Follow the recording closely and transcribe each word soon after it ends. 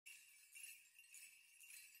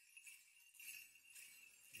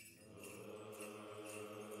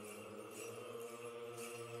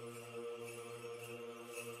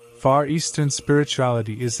Far Eastern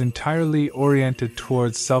spirituality is entirely oriented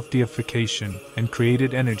towards self-deification and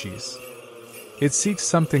created energies. It seeks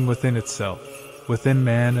something within itself, within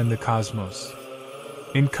man and the cosmos.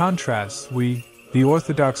 In contrast, we, the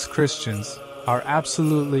Orthodox Christians, are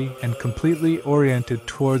absolutely and completely oriented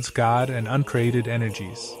towards God and uncreated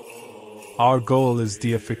energies. Our goal is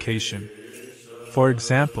deification. For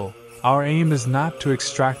example, our aim is not to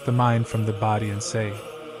extract the mind from the body and say,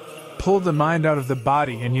 pull the mind out of the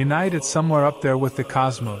body and unite it somewhere up there with the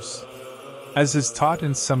cosmos, as is taught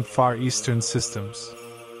in some Far Eastern systems.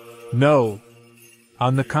 No.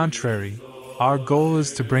 On the contrary, our goal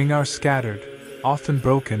is to bring our scattered, often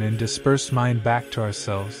broken and dispersed mind back to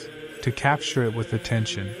ourselves, to capture it with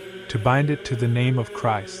attention, to bind it to the name of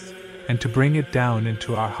Christ, and to bring it down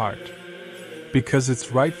into our heart. Because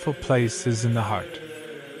its rightful place is in the heart.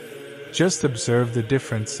 Just observe the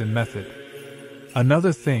difference in method.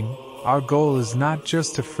 Another thing, our goal is not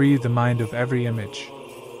just to free the mind of every image.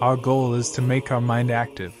 Our goal is to make our mind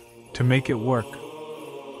active, to make it work.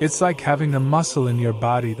 It's like having a muscle in your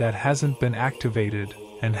body that hasn't been activated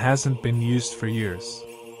and hasn't been used for years.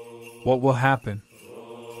 What will happen?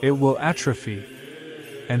 It will atrophy.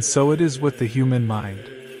 And so it is with the human mind.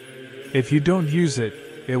 If you don't use it,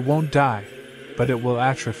 it won't die, but it will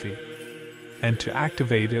atrophy. And to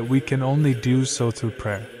activate it, we can only do so through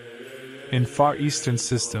prayer. In Far Eastern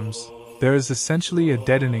systems, there is essentially a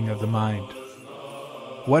deadening of the mind.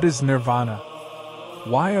 What is nirvana?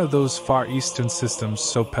 Why are those Far Eastern systems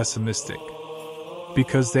so pessimistic?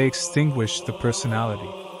 Because they extinguish the personality.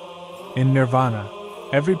 In nirvana,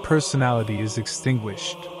 every personality is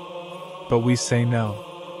extinguished. But we say no.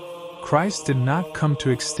 Christ did not come to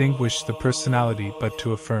extinguish the personality but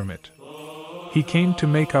to affirm it. He came to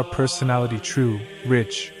make our personality true,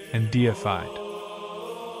 rich, and deified.